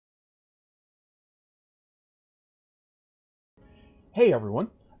Hey everyone,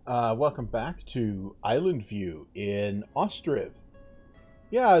 welcome back to Island View in Ostriv.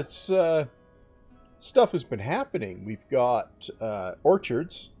 Yeah, it's stuff has been happening. We've got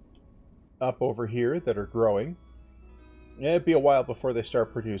orchards up over here that are growing. Yeah, it'd be a while before they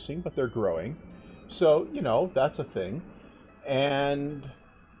start producing, but they're growing. So, that's a thing. And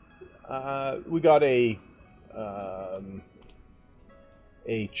we got um,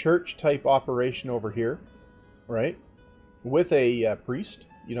 a church type operation over here, right? With a priest,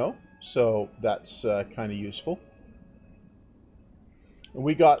 so that's kind of useful.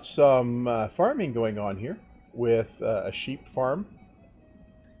 We got some farming going on here with a sheep farm,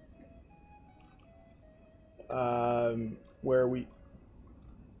 where we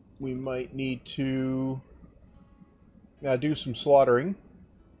might need to do some slaughtering.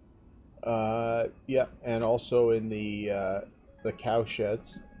 Yeah, and also in the cow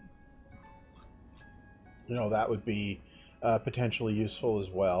sheds. That would be potentially useful as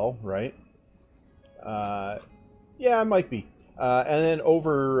well, right? Yeah, it might be. And then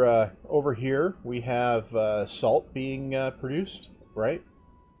over here we have salt being produced, right?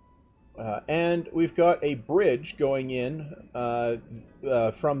 And we've got a bridge going in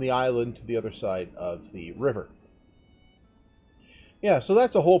from the island to the other side of the river. Yeah, so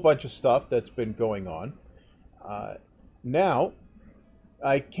that's a whole bunch of stuff that's been going on. Now,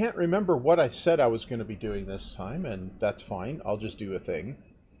 I can't remember what I said I was going to be doing this time, and that's fine. I'll just do a thing.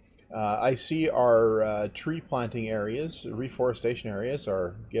 I see our tree planting areas, reforestation areas,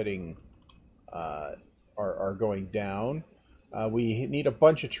 are getting are going down. We need a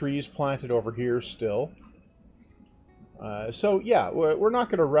bunch of trees planted over here still. So yeah, we're not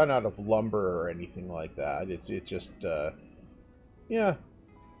going to run out of lumber or anything like that. It's just yeah.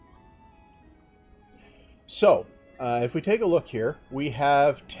 So if we take a look here, we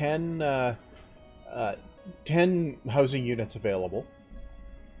have 10 housing units available.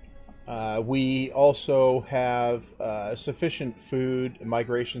 We also have sufficient food,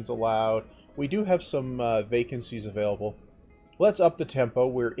 migrations allowed. We do have some vacancies available. Let's up the tempo.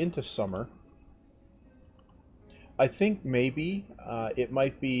 We're into summer. I think maybe it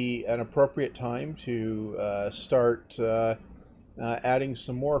might be an appropriate time to start adding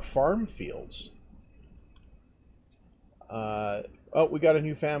some more farm fields. Oh, we got a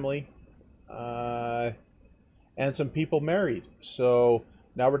new family. And some people married. So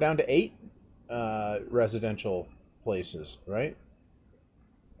now we're down to 8 residential places, right?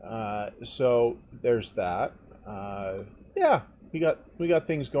 So there's that. Yeah, we got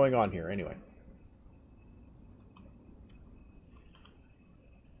things going on here anyway.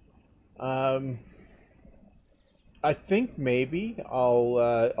 I think maybe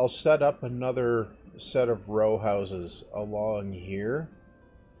I'll set up another set of row houses along here.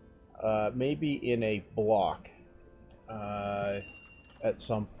 Maybe in a block at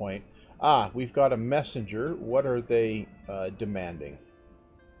some point. Ah, we've got a messenger. What are they demanding?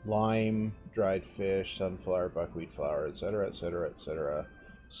 Lime, dried fish, sunflower, buckwheat flour, etc., etc., etc.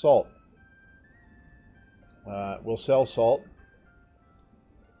 Salt. We'll sell salt.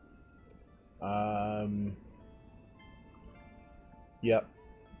 Yep.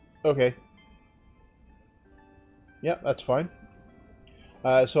 Okay. Yep, that's fine.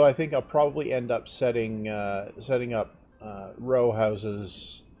 So I think I'll probably end up setting up row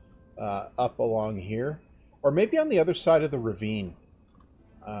houses up along here, or maybe on the other side of the ravine.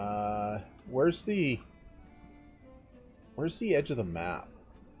 Where's the edge of the map?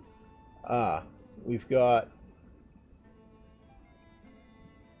 Ah, we've got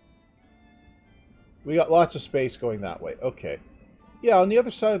lots of space going that way. Okay, yeah, on the other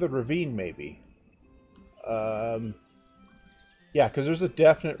side of the ravine maybe. Yeah, because there's a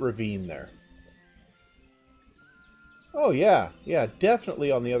definite ravine there. Oh, yeah. Yeah, definitely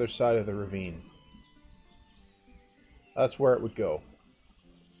on the other side of the ravine. That's where it would go.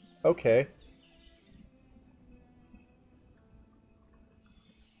 Okay.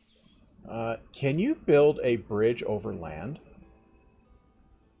 Can you build a bridge over land?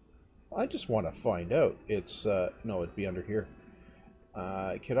 I just want to find out. It's, no, it'd be under here.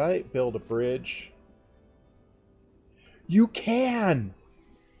 Could I build a bridge? You can!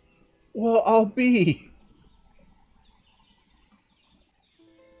 Well, I'll be.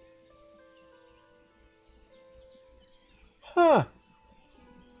 Huh.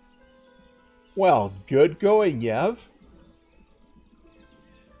 Well, good going, Yev.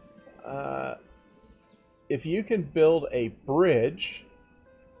 If you can build a bridge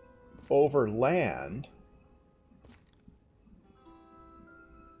over land,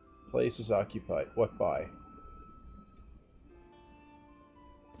 place is occupied. What by?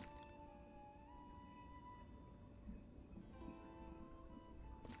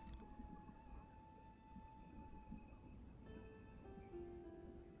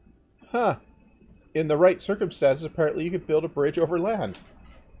 Huh. In the right circumstances, apparently you can build a bridge over land.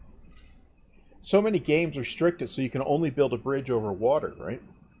 So many games restrict it so you can only build a bridge over water, right?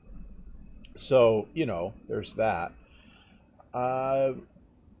 So, you know, there's that. Uh,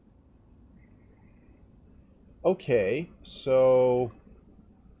 okay, so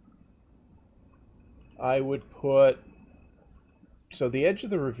I would put... So the edge of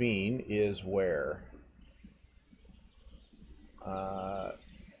the ravine is where?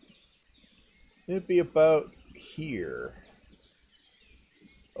 It'd be about here.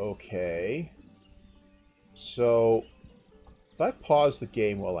 Okay. So if I pause the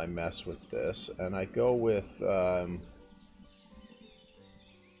game while I mess with this, and I go with...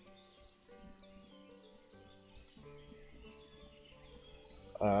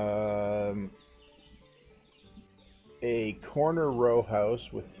 a corner row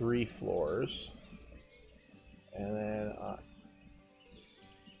house with 3 floors, and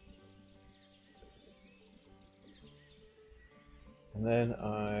then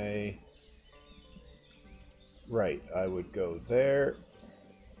I would go there.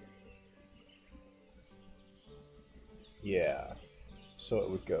 Yeah, so it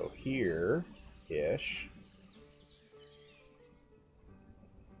would go here-ish.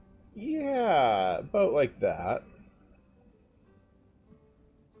 Yeah, about like that.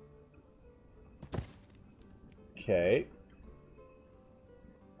 Okay.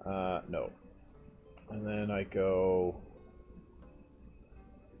 No. And then I go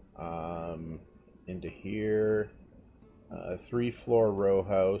into here. A 3-floor row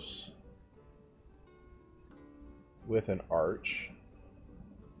house with an arch.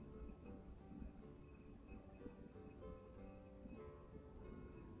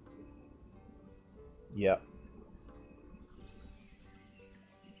 Yep.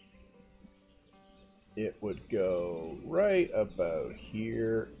 It would go right about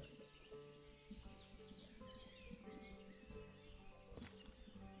here.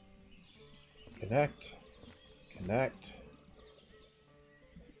 Connect. Connect.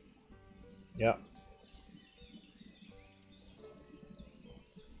 Yep.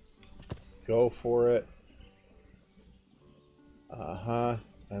 Go for it. Uh-huh.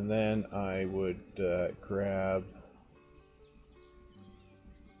 And then I would grab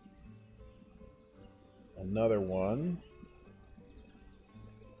another one.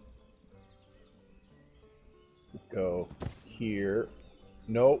 Go here.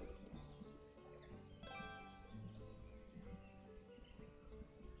 Nope.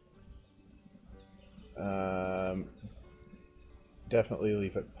 Definitely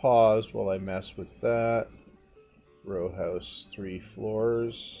leave it paused while I mess with that. Row house, 3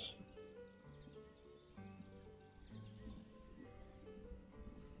 floors.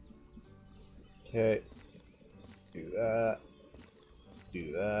 Okay. Do that.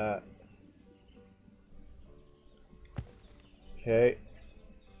 Do that. Okay.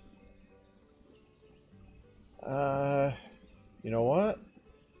 You know what?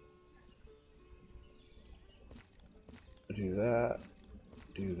 Do that.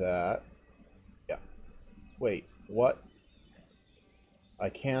 Do that. Yeah. Wait, what? I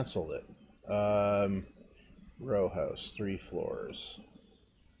canceled it. Row house, 3 floors.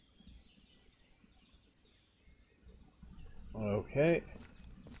 Okay.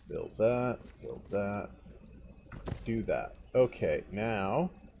 Build that. Build that. Do that. Okay, now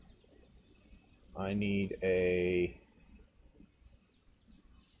I need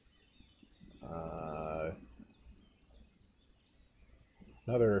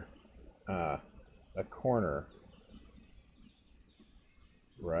another a corner,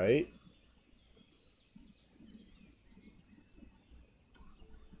 right?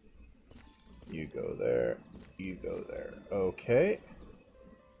 You go there. You go there. Okay.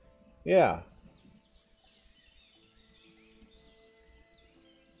 Yeah.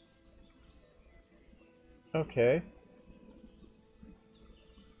 Okay.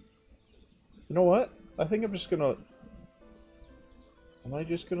 You know what? I think I'm just gonna... Am I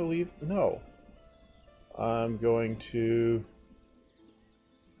just gonna leave? No. I'm going to...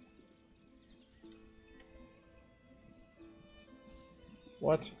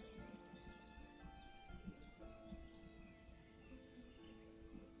 What?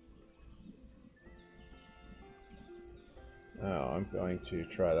 Oh, I'm going to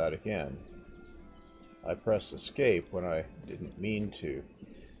try that again. I pressed escape when I didn't mean to.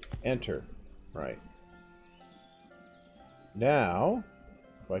 Enter. Right. Now,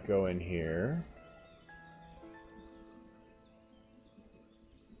 if I go in here...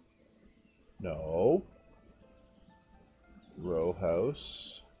 No. Row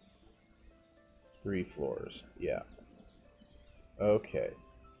house. 3 floors. Yeah. Okay.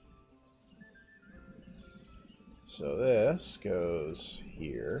 So this goes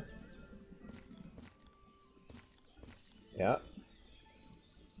here. Yeah.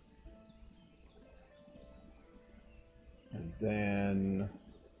 And then...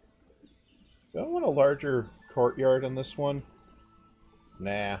 do I want a larger courtyard on this one?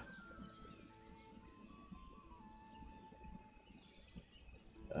 Nah.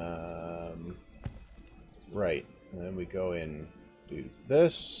 Right. And then we go in, do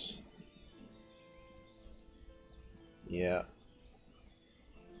this. Yeah.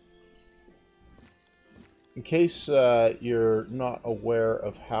 In case you're not aware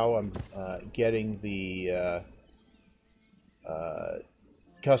of how I'm getting the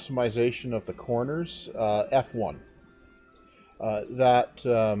customization of the corners, F1.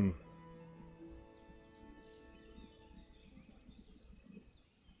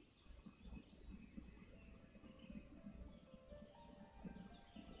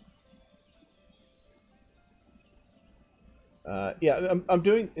 Yeah, I'm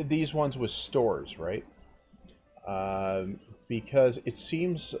doing these ones with stores, right? Because it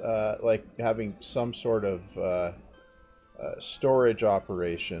seems like having some sort of storage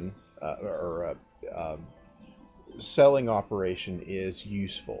operation or selling operation is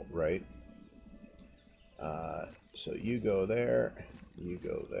useful, right? So you go there,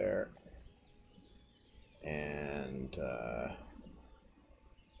 and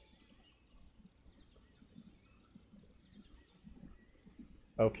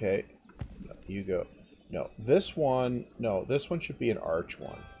okay, you go. No, this one should be an arch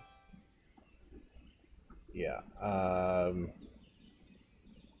one. Yeah.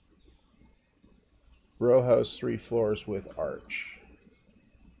 Row house, 3 floors with arch.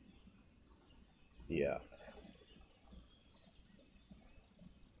 Yeah.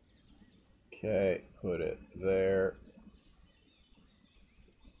 Okay, put it there.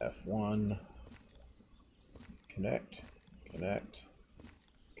 F1. Connect, connect,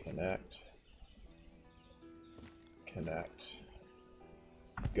 connect, connect.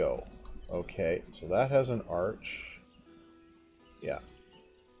 Go. Okay, so that has an arch. Yeah.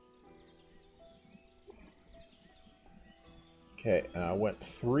 Okay, and I went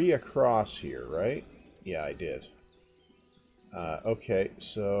 3 across here, right? Yeah, I did. Okay,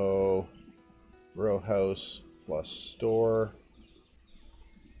 so row house plus store.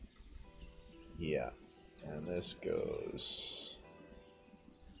 Yeah, and this goes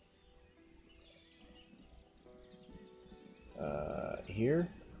here.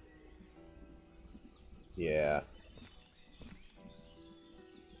 Yeah.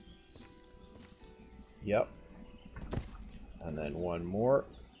 Yep. And then one more.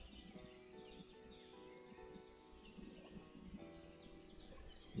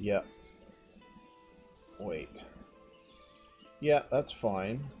 Yep. Wait. Yeah, that's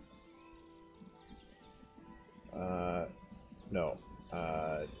fine. No.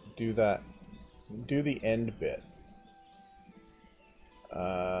 Do that. Do the end bit.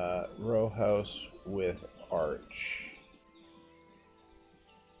 Row house with arch.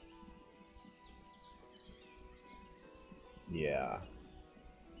 Yeah.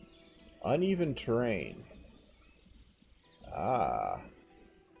 Uneven terrain. Ah.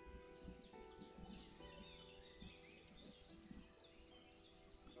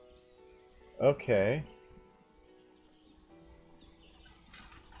 Okay.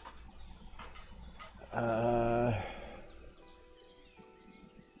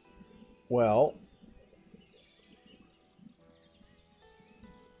 Well,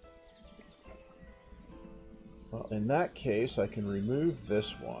 in that case, I can remove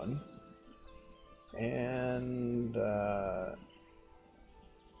this one. And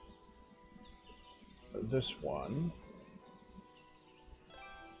this one.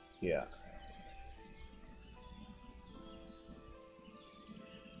 Yeah.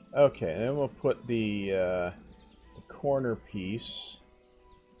 Okay, and then we'll put the corner piece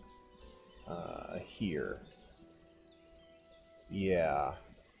here. Yeah.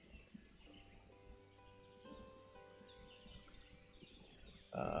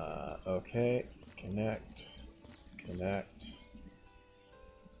 Okay, connect, connect.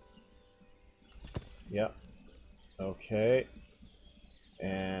 Yep. Okay.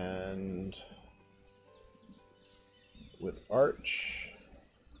 And with arch.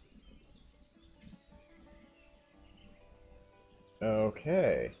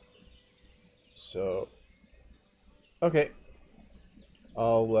 Okay. So, okay.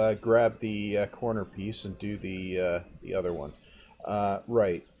 I'll grab the corner piece and do the other one.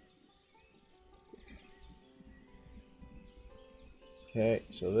 Right. Okay,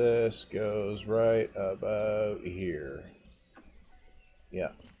 so this goes right about here.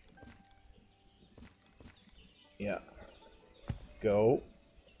 Yeah. Yeah. Go.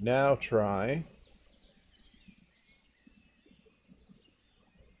 Now try.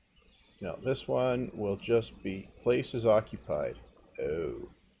 No, this one will just be places occupied. Oh.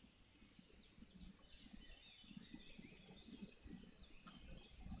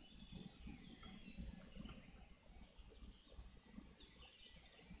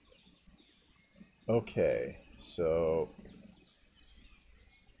 Okay, so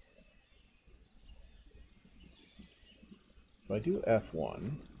if I do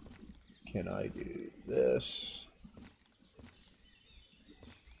F1, can I do this?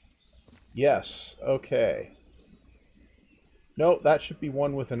 Yes, okay. No, that should be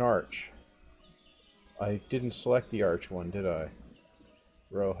one with an arch. I didn't select the arch one, did I?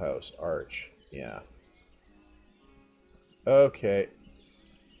 Row house, arch, yeah. Okay.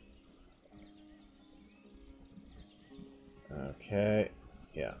 Okay,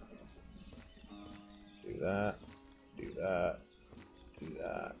 yeah. Do that, do that, do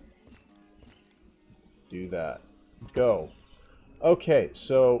that, do that. Go. Okay,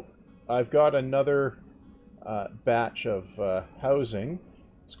 so I've got another batch of housing.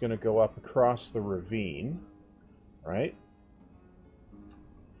 It's going to go up across the ravine, right?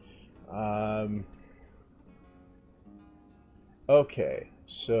 Okay,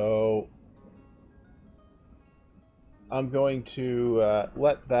 so I'm going to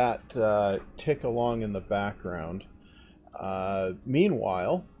let that tick along in the background.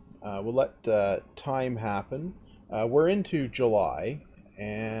 Meanwhile, we'll let time happen. We're into July,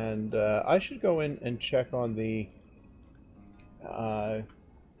 and I should go in and check on the...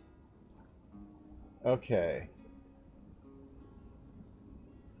 okay.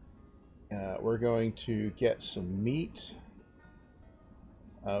 We're going to get some meat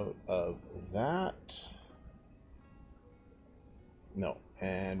out of that. No,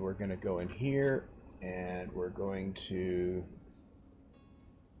 and we're going to go in here, and we're going to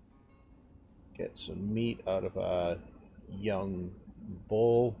get some meat out of a young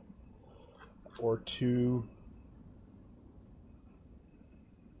bull or two.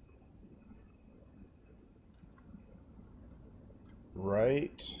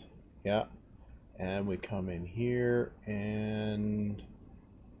 Right. Yeah. And we come in here and...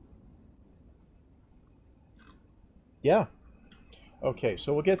 yeah. Okay,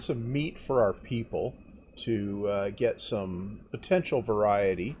 so we'll get some meat for our people to get some potential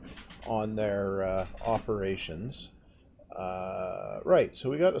variety on their operations. Right, so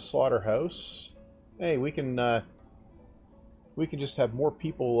we got a slaughterhouse. Hey, we can just have more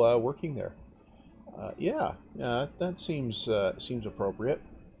people working there. Yeah, that seems appropriate.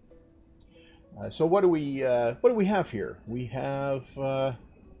 So what do we have here? We have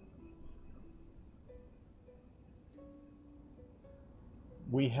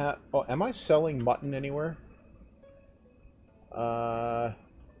oh, am I selling mutton anywhere? Yeah,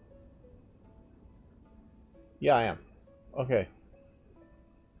 I am. Okay.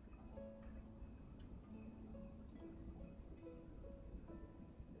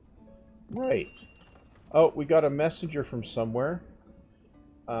 Right. Oh, we got a messenger from somewhere.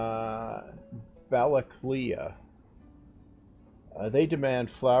 Balaklia. They demand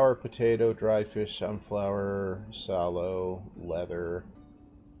flour, potato, dried fish, sunflower, sallow, leather,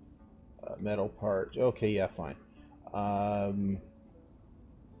 metal parts. Okay, yeah, fine. I'm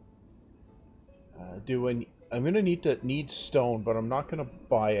gonna need stone, but I'm not gonna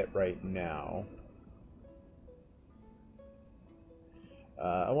buy it right now.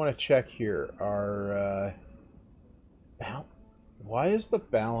 I want to check here. Our why is the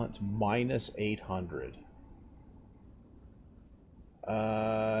balance minus 800?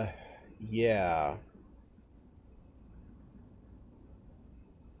 Yeah.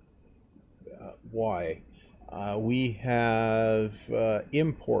 Why? We have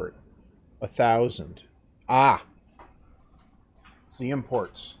import 1,000. Ah, it's the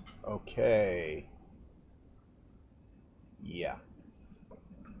imports. Okay. Yeah.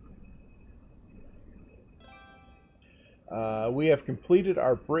 We have completed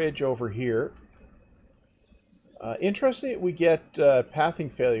our bridge over here. Interesting, we get pathing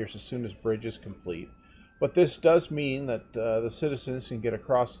failures as soon as bridge is complete. But this does mean that the citizens can get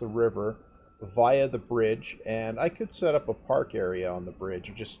across the river via the bridge, and I could set up a park area on the bridge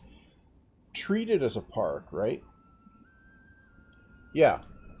and just treat it as a park, right? Yeah,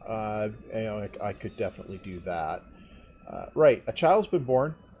 I could definitely do that. Right, a child's been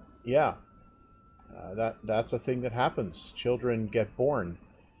born. Yeah, that's a thing that happens. Children get born.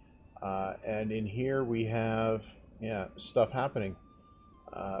 And in here we have, yeah, stuff happening.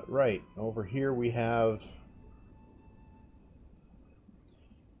 Right, over here we have...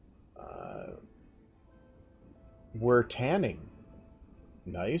 we're tanning.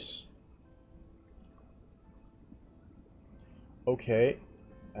 Nice. Okay.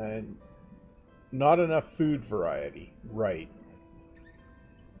 And not enough food variety. Right.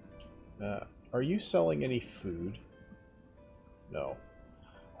 Are you selling any food? No.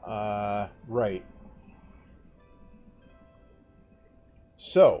 Right.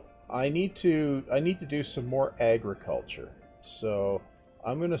 So, I need to do some more agriculture. So,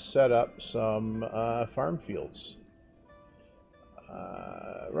 I'm going to set up some farm fields.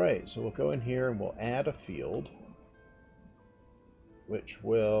 Right, so we'll go in here and we'll add a field, which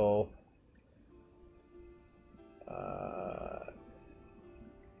will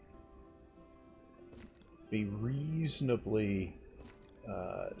be reasonably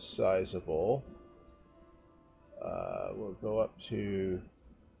sizable. We'll go up to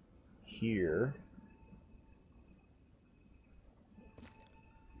here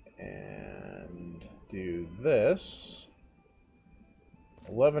and do this.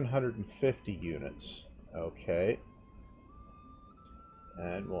 1150 units. Okay.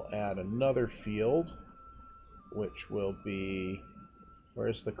 And we'll add another field, which will be...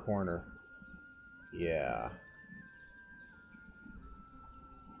 Where's the corner? Yeah.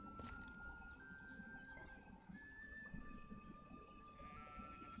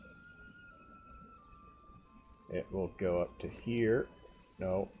 It will go up to here.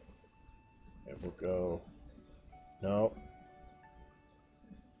 No. It will go... No.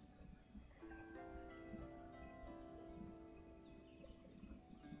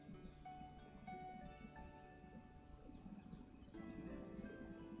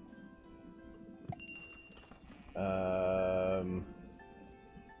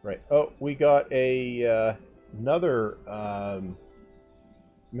 Right. Oh, we got a another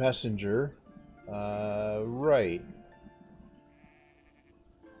messenger. Right.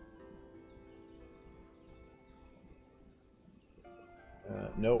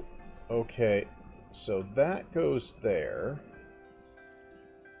 Nope. Okay. So that goes there.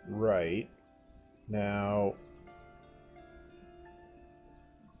 Right. Now...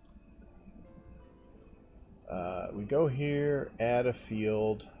 we go here, add a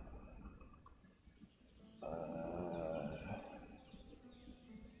field.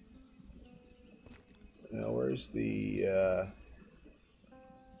 Now, where's the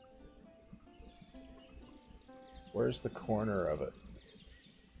corner of it?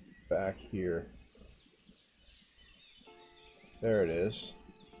 Back here. There it is.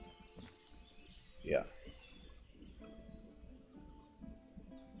 Yeah.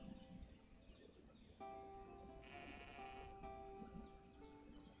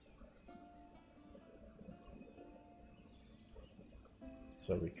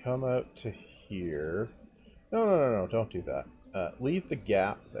 So we come out to here. No, don't do that. Leave the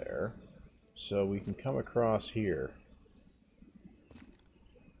gap there so we can come across here.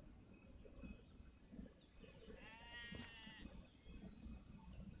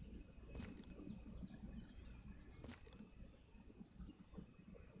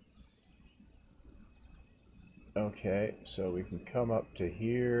 Okay, so we can come up to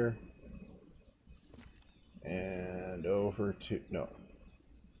here and over to... No.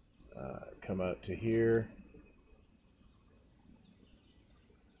 Come out to here.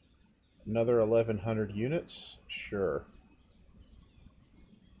 Another 1100 units? Sure.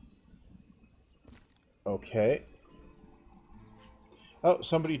 Okay. Oh,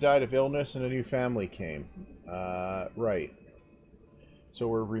 somebody died of illness and a new family came. Right. So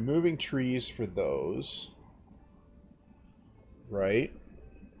we're removing trees for those. Right.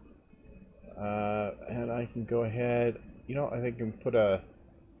 And I can go ahead... You know, I think I can put a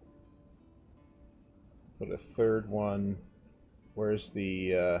third one. Where's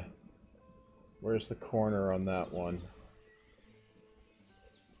the corner on that one?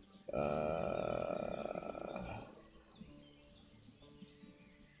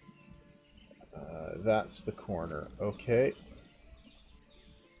 That's the corner. Okay.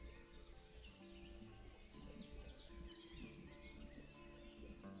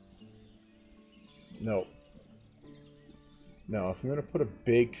 No. No, if I'm going to put a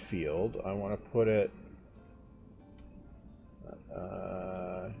big field, I want to put it...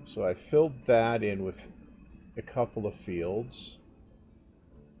 so I filled that in with a couple of fields.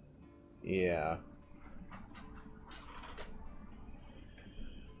 Yeah.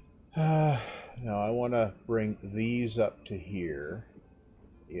 Now I want to bring these up to here.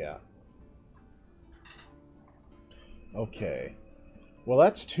 Yeah. Okay. Well,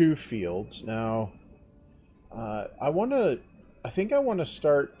 that's 2 fields. Now, I think I want to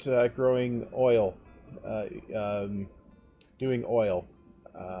start growing oil. Doing oil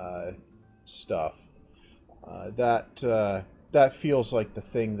stuff. That feels like the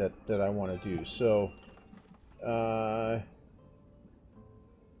thing that I want to do. So,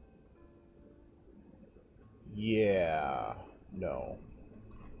 yeah, no.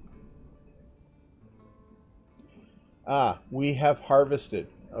 Ah, we have harvested.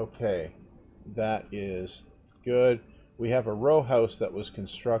 Okay, that is good. We have a row house that was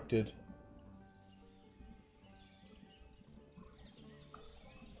constructed.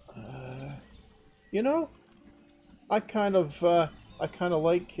 You know, I kind of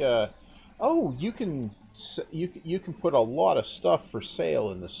like. Oh, you can put a lot of stuff for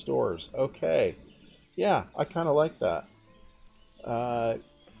sale in the stores. Okay, yeah, I kind of like that. Uh,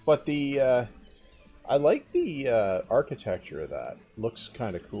 but I like the architecture of that. Looks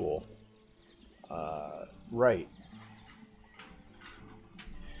kind of cool. Right.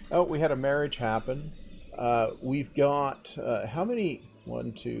 Oh, we had a marriage happen. We've got how many?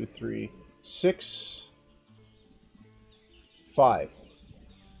 One, two, three, six, five.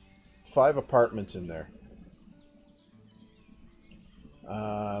 Five apartments in there.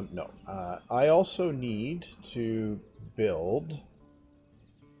 No. I also need to build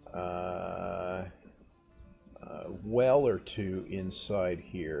a well or two inside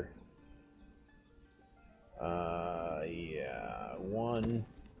here. Yeah. One,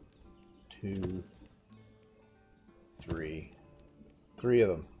 two, three. Three of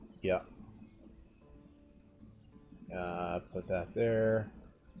them. Yeah. Put that there.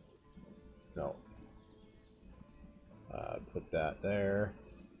 No. Put that there.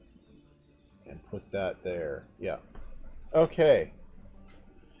 And put that there. Yeah. Okay.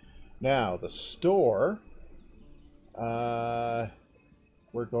 Now, the store. We're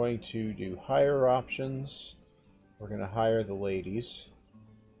going to do hire options. We're going to hire the ladies.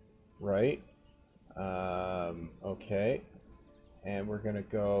 Right? Okay. And we're going to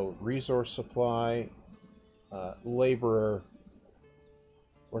go resource supply, laborer.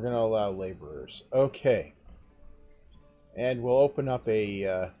 We're going to allow laborers. Okay. And we'll open up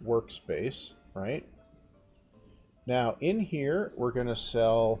a workspace, right? Now, in here, we're going to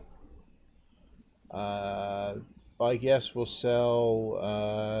sell... I guess we'll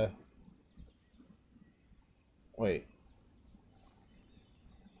sell... wait.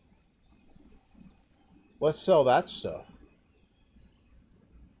 Let's sell that stuff.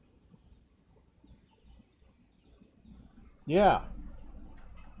 Yeah.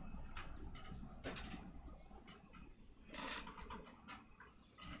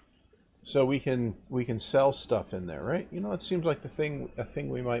 So we can sell stuff in there, right? You know, it seems like a thing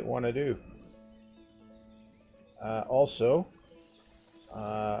we might want to do. Also,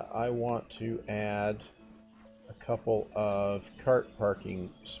 I want to add a couple of cart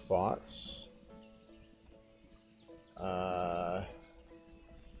parking spots. Yeah,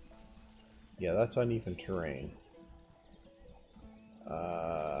 that's uneven terrain.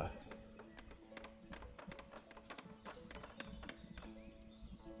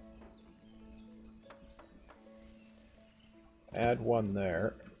 Add one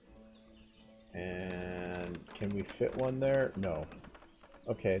there. And can we fit one there? No.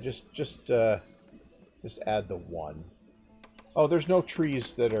 Okay, just add the one. Oh, there's no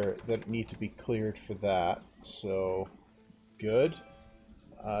trees that need to be cleared for that. So good.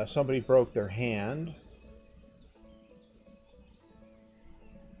 Somebody broke their hand.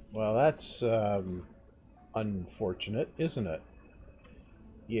 Well, that's unfortunate, isn't it?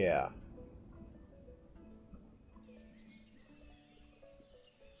 Yeah.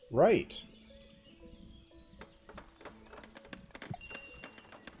 Right.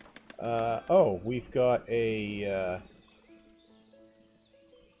 Oh, we've got a...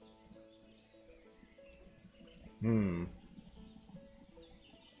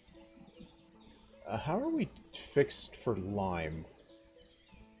 how are we fixed for lime?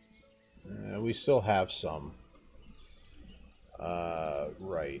 We still have some.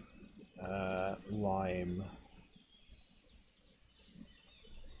 Right. Lime.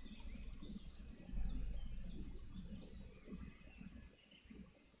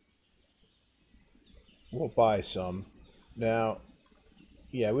 We'll buy some. Now,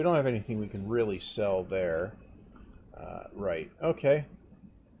 yeah, we don't have anything we can really sell there. Right. Okay.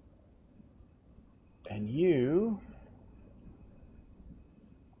 And you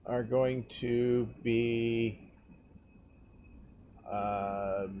are going to be...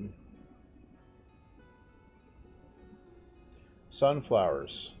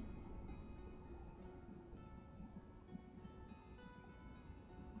 sunflowers.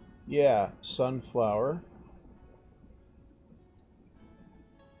 Yeah, sunflower.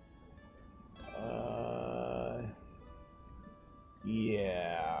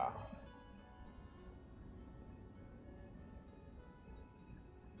 Yeah.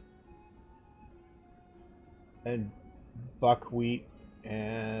 And buckwheat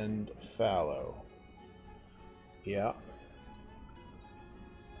and fallow. Yeah.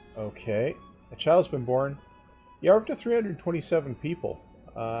 Okay. A child's been born. Yeah, we're up to 327 people.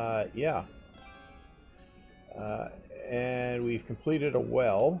 Yeah. And we've completed a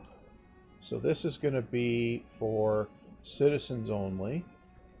well. So this is going to be for citizens only.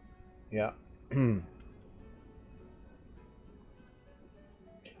 Yeah.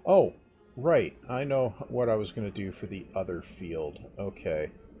 Oh, right. I know what I was going to do for the other field.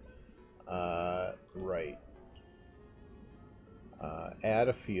 Okay. Right. Add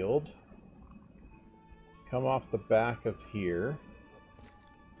a field. Come off the back of here.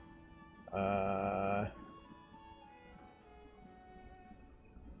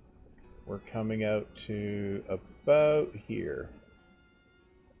 We're coming out to about here.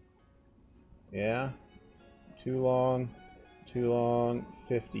 Yeah. Too long.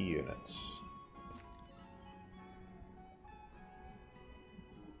 50 units.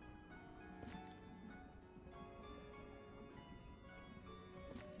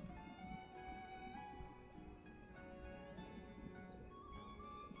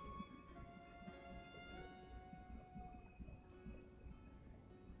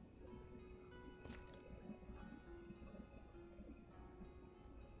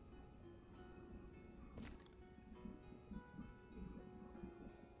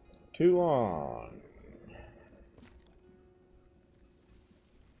 Too long.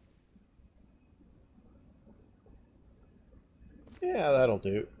 Yeah, that'll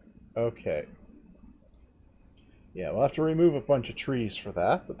do. Okay. Yeah, we'll have to remove a bunch of trees for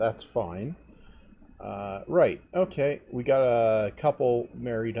that, but that's fine. Right, okay. We got a couple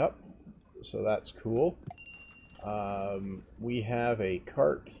married up, so that's cool. We have a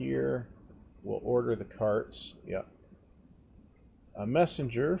cart here. We'll order the carts. Yep. A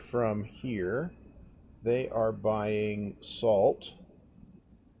messenger from here. They are buying salt.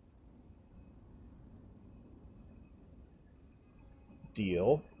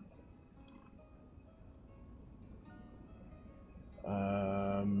 Deal.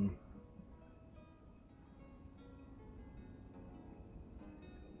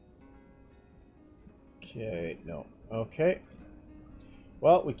 Okay, no. Okay.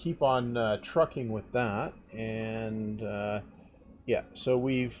 Well, we keep on trucking with that, and yeah, so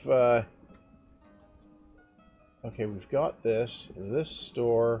we've okay, we've got this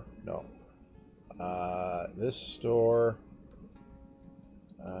store, no, this store,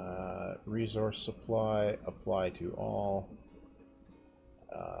 resource supply, apply to all,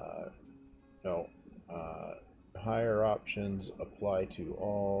 no, higher options, apply to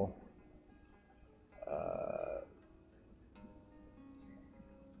all,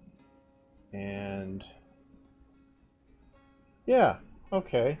 and yeah,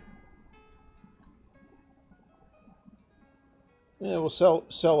 okay. Yeah, we'll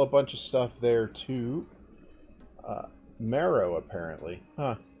sell a bunch of stuff there too. Marrow apparently,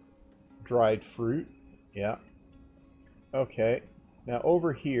 huh? Dried fruit, yeah. Okay, now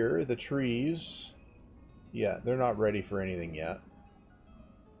over here the trees, yeah, they're not ready for anything yet.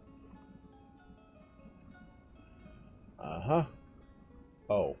 Uh-huh.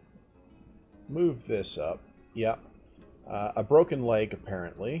 Oh. Move this up. Yep. A broken leg,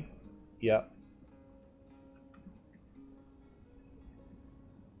 apparently. Yep.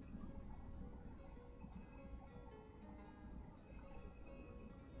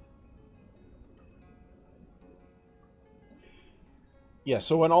 Yeah,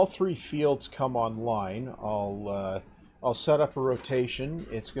 so when all three fields come online, I'll set up a rotation.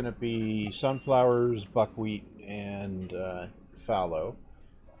 It's going to be sunflowers, buckwheat, and fallow.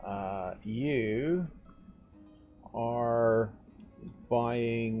 You are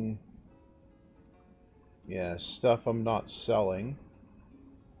buying, yeah, stuff I'm not selling.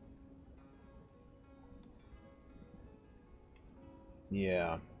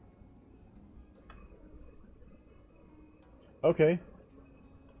 Yeah. Okay.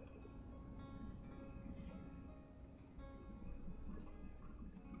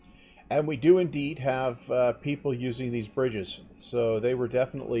 And we do indeed have people using these bridges, so they were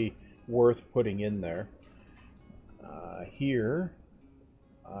definitely worth putting in there. Here,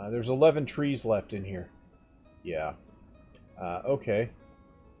 there's 11 trees left in here. Yeah. Okay.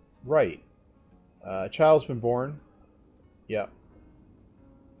 Right. A child's been born. Yeah.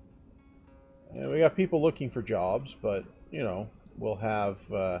 And we got people looking for jobs, but, you know, we'll have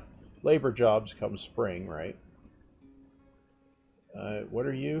labor jobs come spring, right? What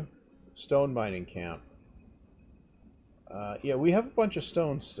are you? Stone mining camp. Yeah, we have a bunch of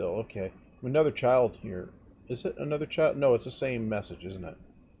stones still. Okay. Another child here. Is it another child? No, it's the same message, isn't it?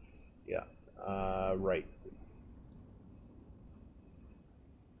 Yeah. Right.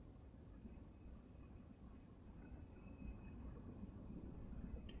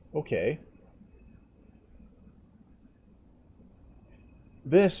 Okay.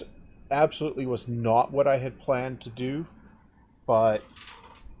 This absolutely was not what I had planned to do, but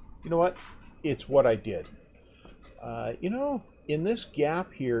you know what? It's what I did. You know, in this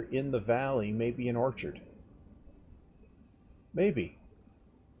gap here in the valley, maybe an orchard. Maybe.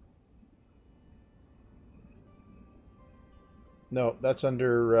 No, that's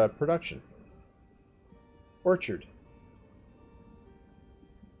under production. Orchard.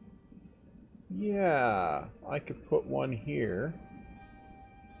 Yeah, I could put one here.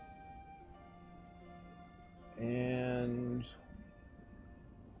 And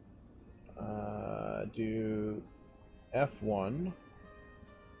do F1.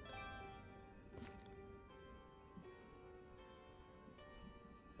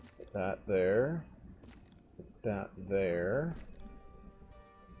 Put that there. Put that there.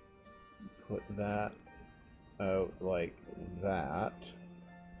 Put that out like that.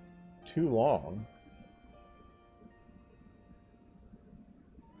 Too long.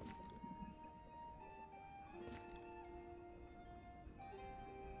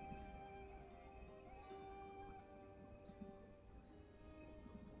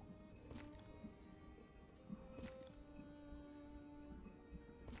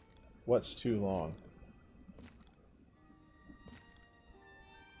 What's too long?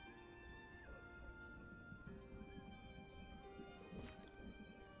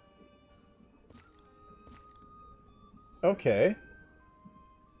 Okay.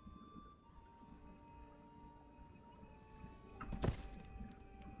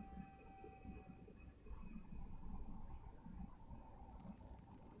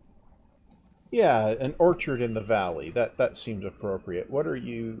 Yeah, an orchard in the valley. That seems appropriate. What are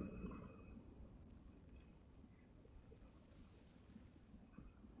you...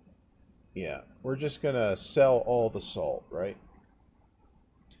 Yeah, we're just gonna sell all the salt, right?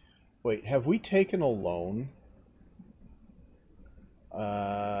 Wait, have we taken a loan?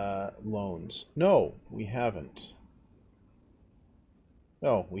 Loans. No, we haven't.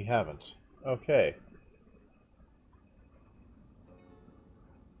 No, we haven't. Okay.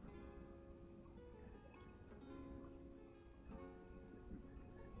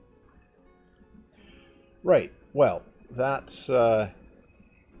 Right. Well, that's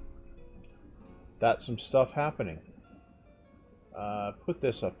some stuff happening. Put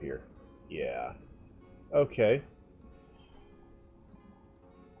this up here. Yeah. Okay.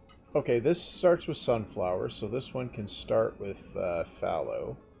 Okay, this starts with sunflowers, so this one can start with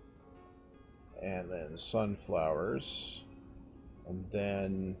fallow. And then sunflowers. And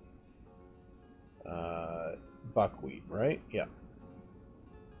then buckwheat, right? Yeah.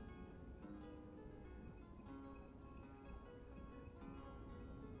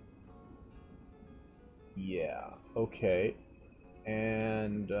 Yeah, okay.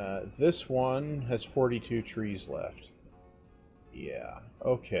 And this one has 42 trees left. Yeah,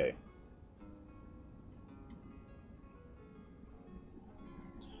 okay.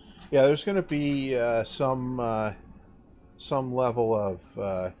 Yeah, there's going to be some level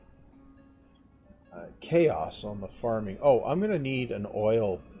of chaos on the farming. Oh, I'm going to need an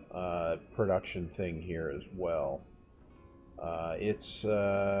oil production thing here as well. It's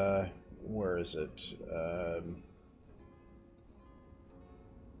where is it?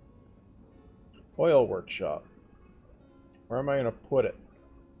 Oil workshop. Where am I going to put it?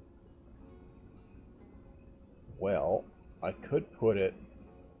 Well, I could put it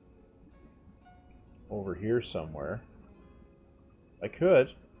over here somewhere. I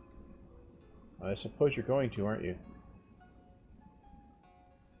could. I suppose you're going to, aren't you?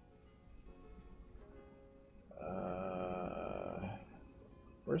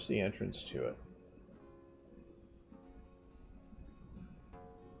 Where's the entrance to it?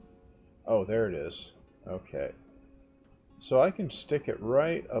 Oh, there it is. Okay. So I can stick it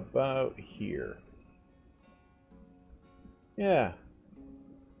right about here. Yeah.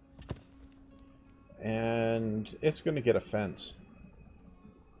 And it's going to get a fence.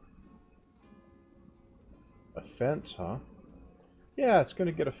 A fence, huh? Yeah, it's going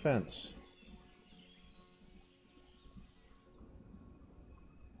to get a fence.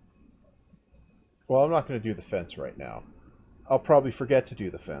 Well, I'm not going to do the fence right now. I'll probably forget to do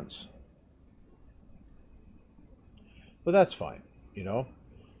the fence. But that's fine, you know?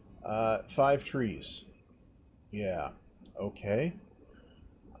 5 trees. Yeah. Okay.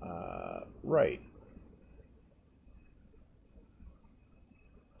 Right.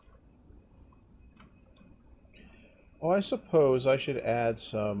 Oh, I suppose I should add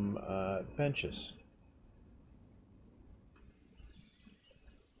some benches.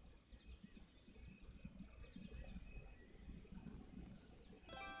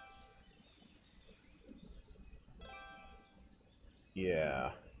 Yeah.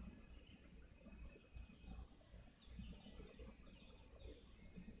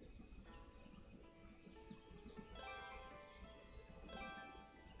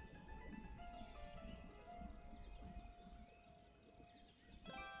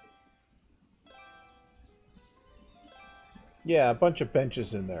 Yeah, a bunch of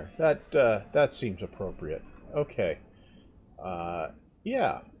benches in there. That seems appropriate. Okay. Uh,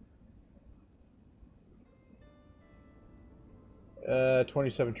 yeah.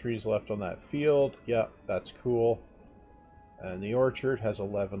 27 trees left on that field. Yeah, that's cool. And the orchard has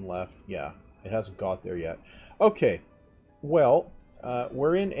 11 left. Yeah, it hasn't got there yet. Okay. Well,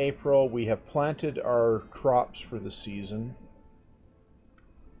 we're in April. We have planted our crops for the season.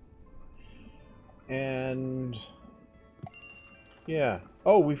 And yeah.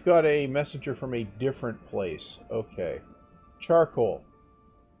 Oh, we've got a messenger from a different place. Okay. Charcoal.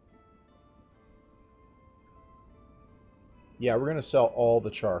 Yeah, we're going to sell all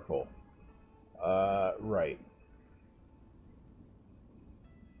the charcoal. Right.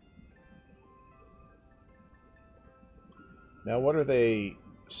 Now, what are they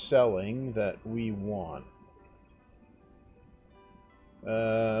selling that we want?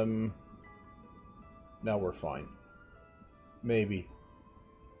 No, we're fine. Maybe.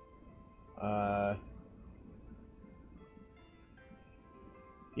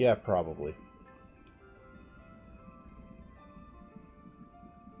 Yeah, probably.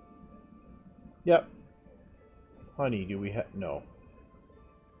 Yep. Honey, do we have... No.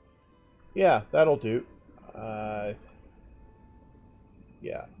 Yeah, that'll do.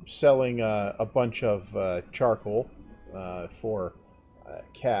 Yeah, selling a bunch of charcoal for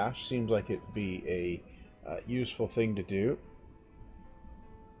cash seems like it'd be a useful thing to do.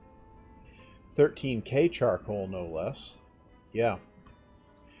 13K charcoal, no less. Yeah.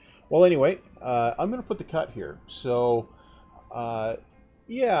 Well, anyway, I'm going to put the cut here. So,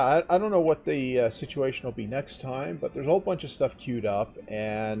 yeah, I don't know what the situation will be next time, but there's a whole bunch of stuff queued up,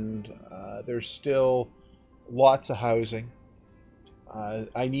 and there's still lots of housing.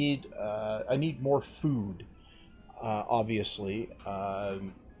 I need more food, obviously.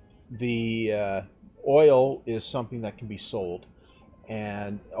 The oil is something that can be sold,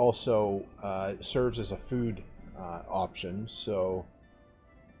 and also serves as a food option. So,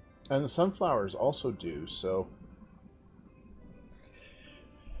 and the sunflowers also do. So,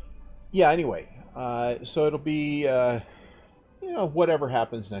 yeah. Anyway, so it'll be whatever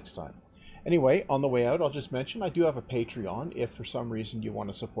happens next time. Anyway, on the way out, I'll just mention I do have a Patreon if for some reason you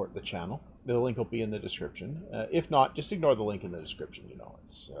want to support the channel. The link will be in the description. If not, just ignore the link in the description.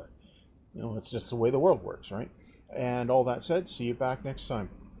 It's just the way the world works, right? And all that said, see you back next time.